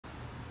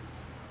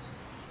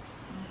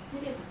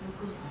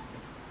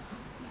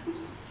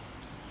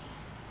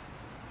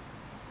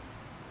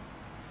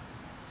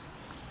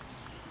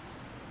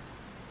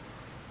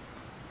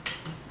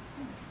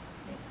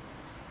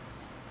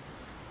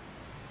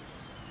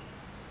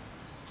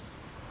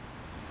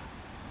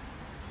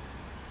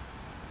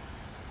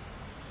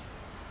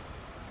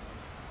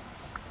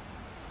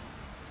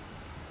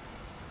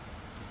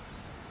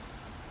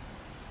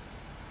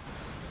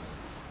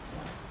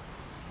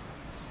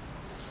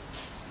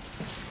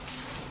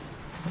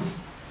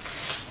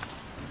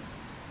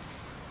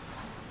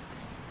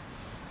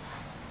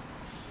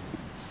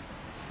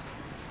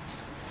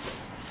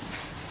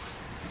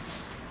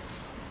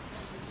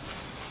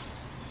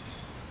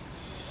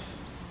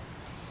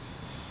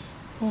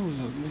Oh,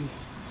 lovely.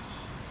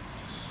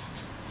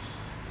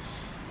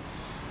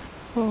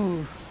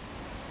 Oh.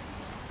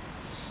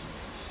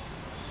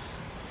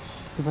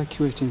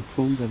 Evacuating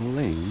from the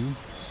lane.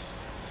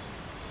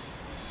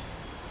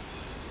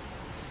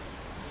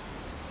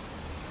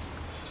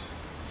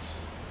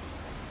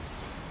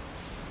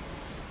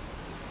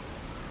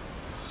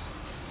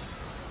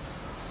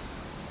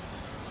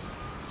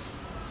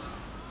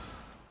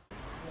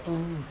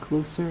 Oh,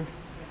 closer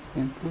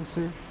and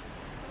closer,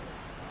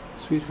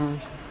 sweetheart.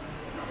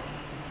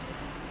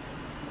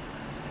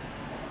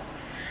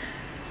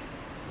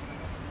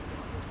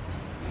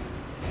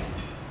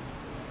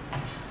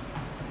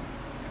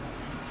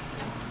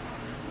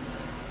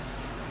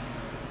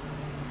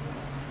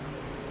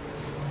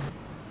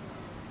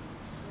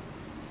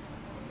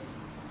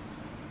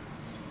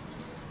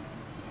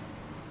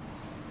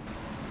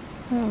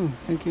 Oh,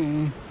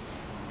 okay,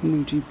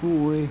 naughty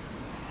boy.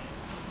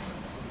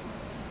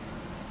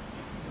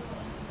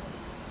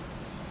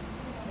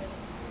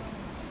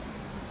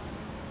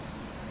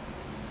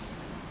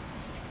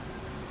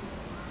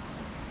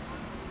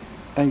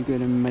 I'm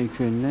gonna make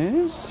a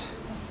nest.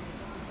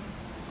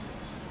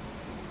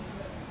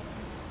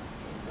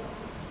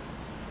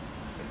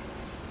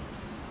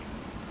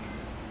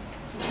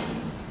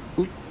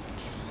 Oop.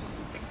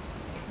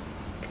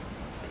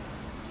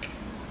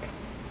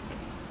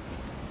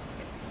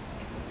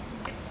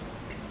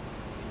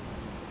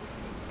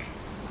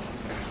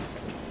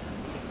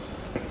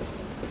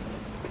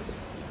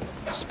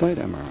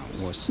 Spider-Man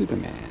or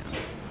Superman.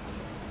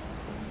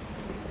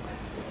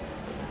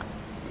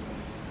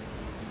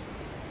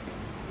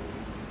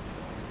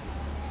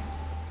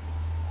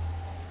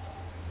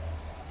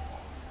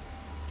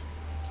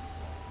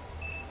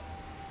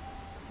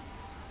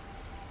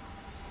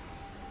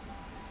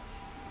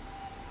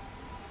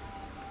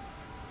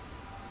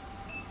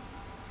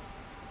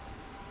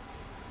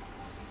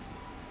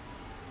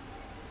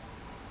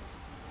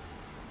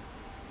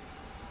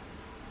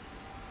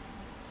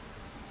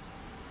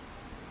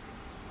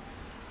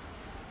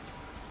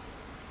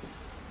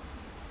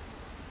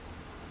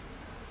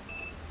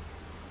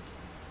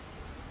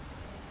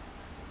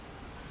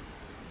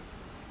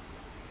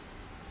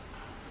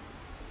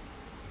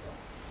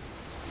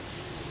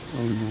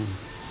 Oh no.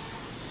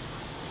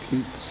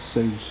 It's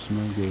so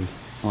smoky.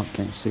 I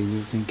can't see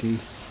you, Genki.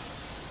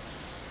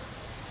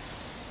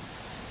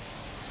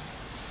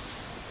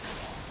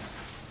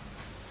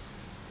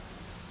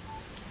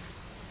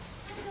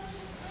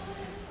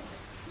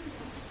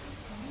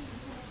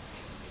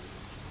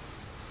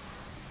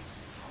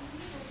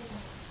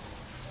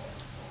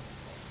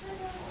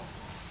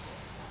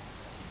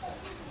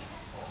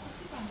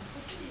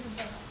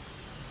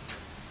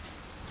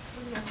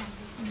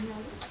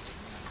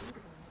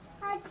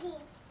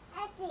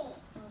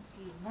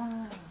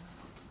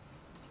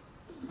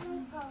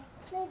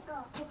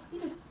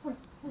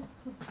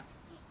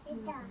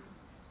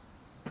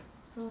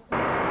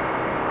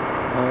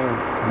 Oh,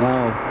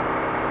 now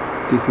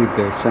this is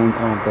the sound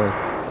of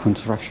the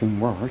construction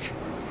work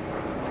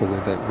for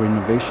the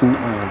renovation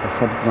of the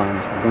subtitle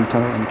of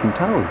Gentaro and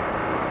Kintaro.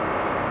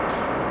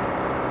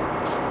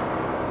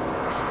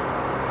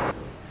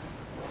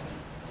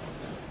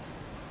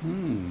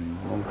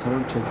 Momotaro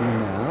checking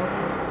it out.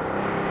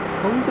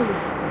 What is the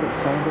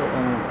sound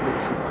of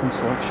this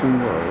construction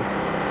work?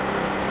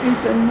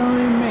 It's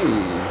annoying me.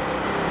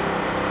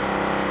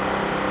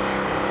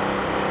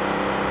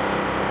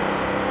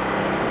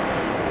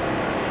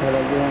 Hello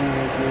again,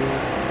 thank you.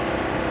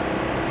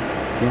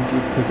 Genki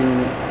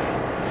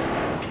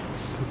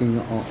picking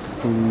up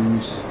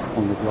spoons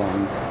on the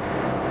ground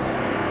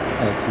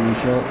as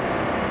usual.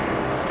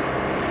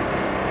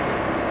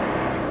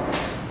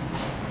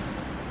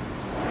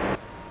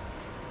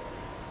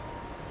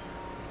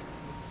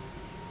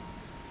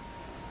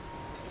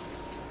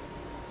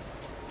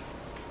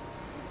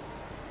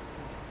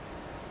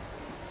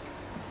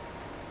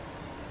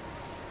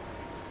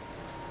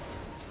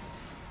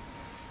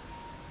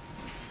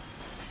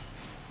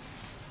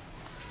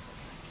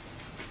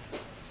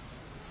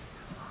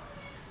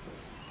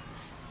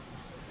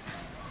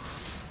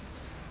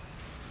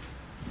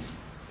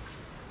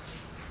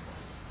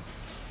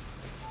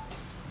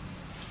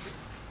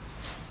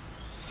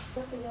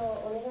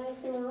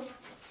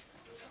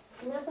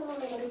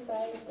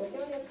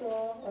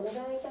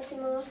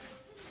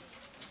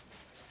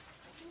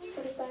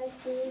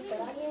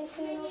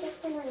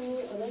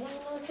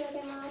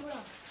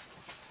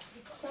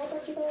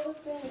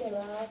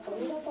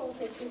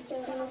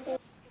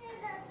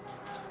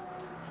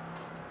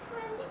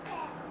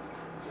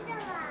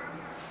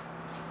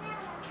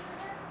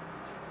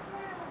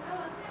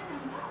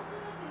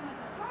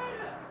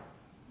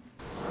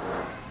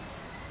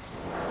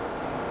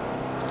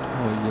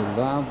 Oh, you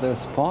love the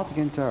spot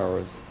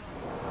Gentaro,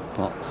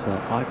 but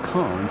I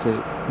can't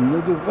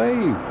move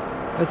away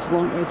as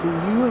long as you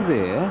are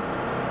there.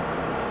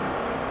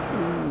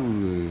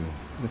 Ooh,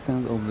 the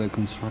sound of the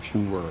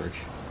construction work.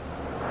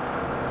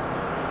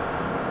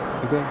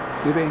 Okay,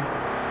 baby.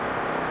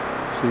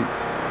 Sweet.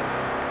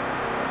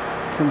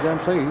 Come down,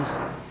 please.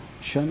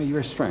 show me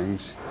your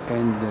strengths,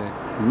 and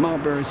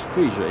Marlborough's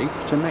Fiji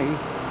to me.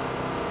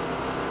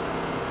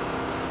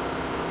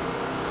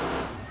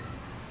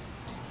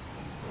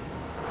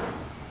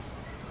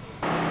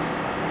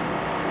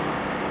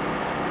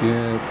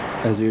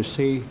 Yeah, as you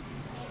see,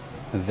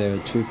 there are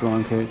two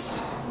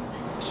blankets.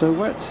 So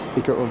wet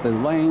because of the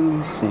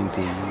rain since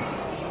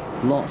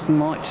last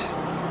night.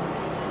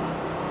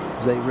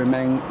 They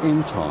remain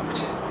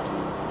intact.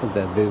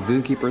 That the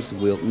zookeepers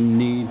will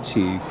need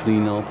to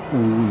clean up all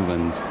the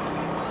ones.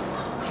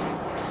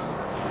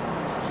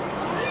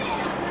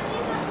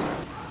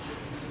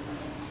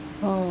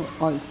 Oh,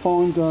 I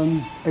found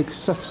an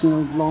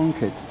exceptional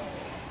blanket,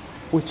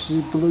 which is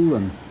a blue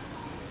one.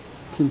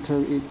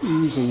 Kintaro is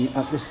using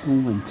at this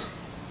moment.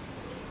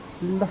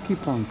 Lucky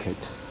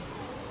blanket.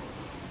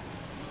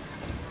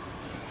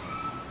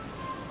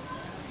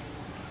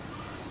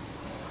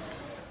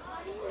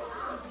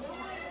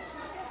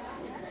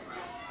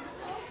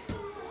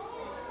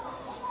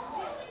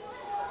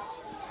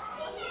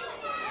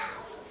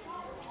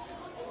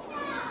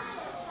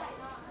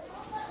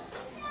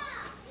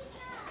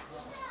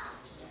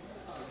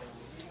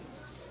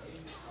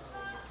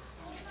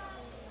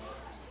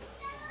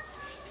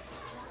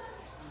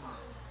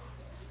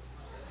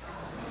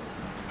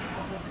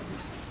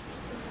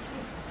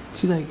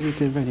 Today is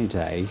a rainy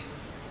day.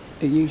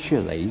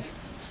 Usually,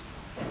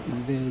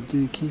 the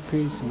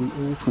zookeepers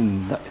will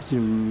open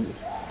the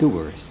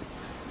doors,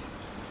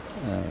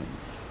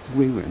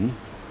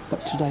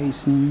 but today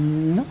is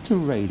not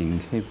raining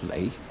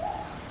heavily,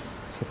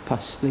 so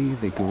possibly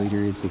the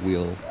graders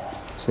will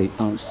stay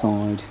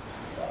outside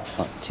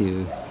up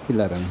to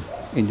 11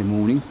 in the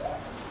morning.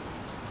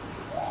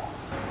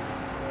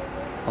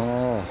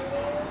 Oh,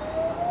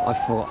 I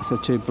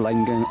forgot to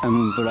bring an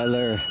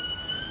umbrella.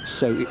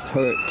 So it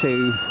hurt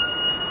to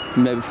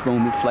move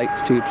from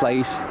place to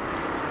place.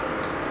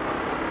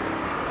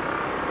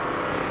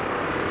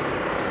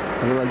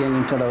 Hello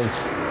again, Gentaro.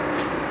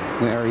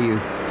 Where are you?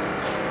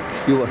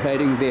 You were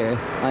heading there,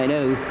 I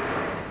know.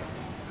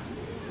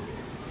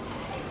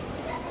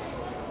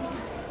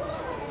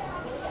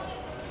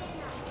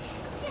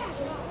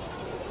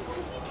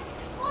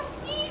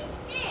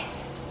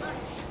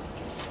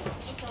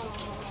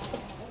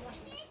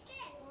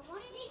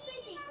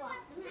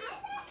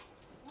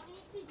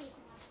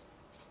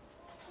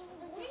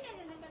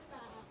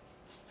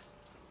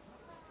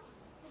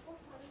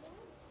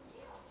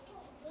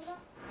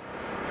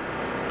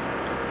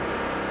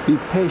 Be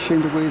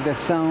patient with the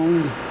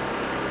sound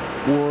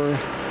or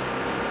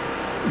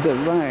the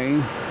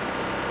rain.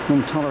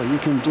 Momotaro, you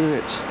can do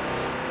it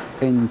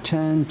in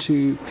 10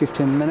 to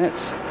 15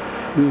 minutes.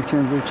 You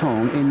can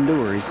return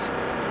indoors.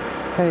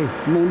 Hey,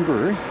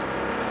 remember,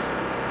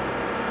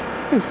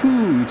 a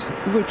food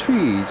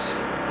retreat,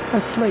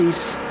 a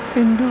place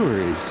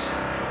indoors.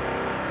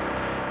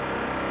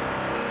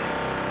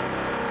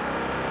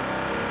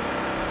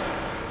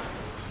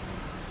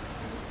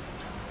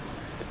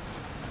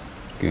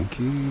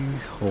 Genki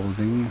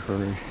holding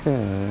her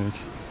head.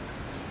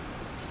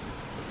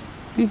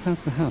 He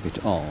has a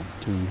habit of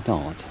doing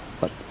that,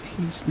 but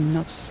he's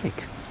not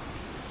sick.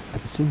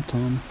 At the same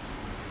time,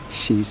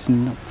 she's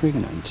not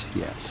pregnant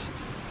yet.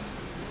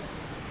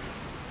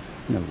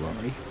 No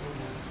worry.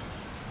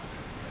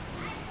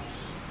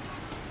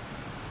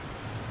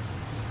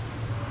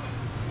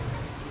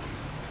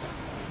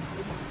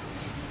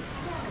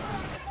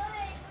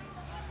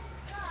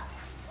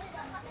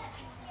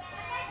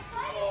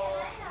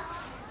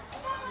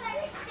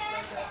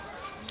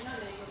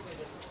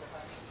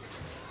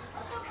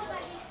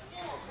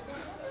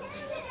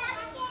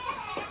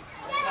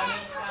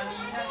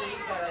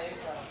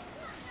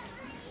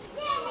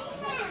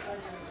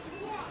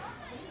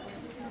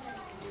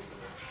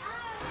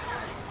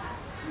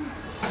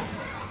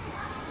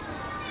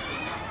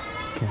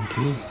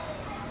 Genki,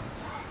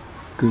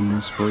 good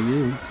news for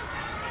you.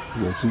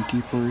 The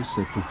zookeepers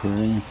are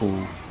preparing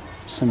for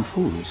some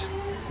food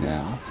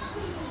now.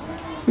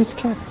 It's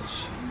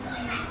cabbage.